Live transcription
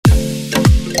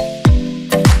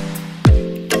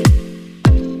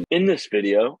In this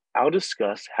video, I'll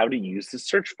discuss how to use the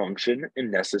search function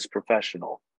in Nessus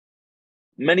Professional.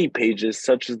 Many pages,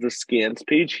 such as the scans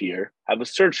page here, have a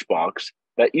search box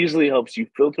that easily helps you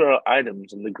filter out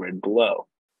items in the grid below.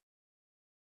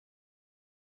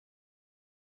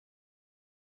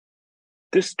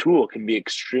 This tool can be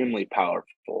extremely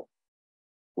powerful.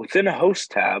 Within a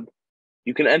host tab,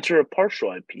 you can enter a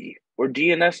partial IP or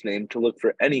DNS name to look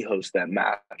for any hosts that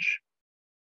match.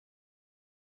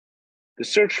 The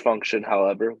search function,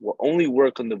 however, will only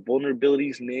work on the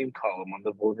vulnerabilities name column on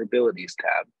the vulnerabilities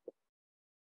tab.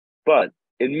 But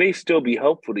it may still be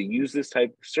helpful to use this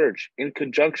type of search in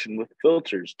conjunction with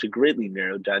filters to greatly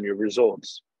narrow down your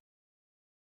results.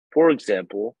 For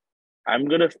example, I'm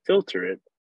going to filter it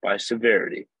by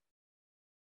severity.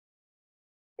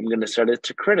 I'm going to set it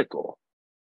to critical.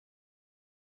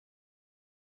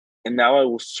 And now I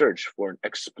will search for an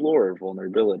Explorer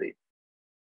vulnerability.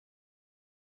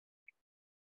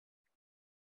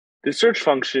 The search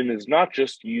function is not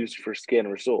just used for scan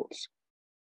results.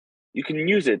 You can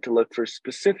use it to look for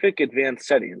specific advanced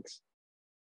settings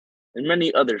and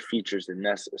many other features in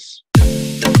Nessus.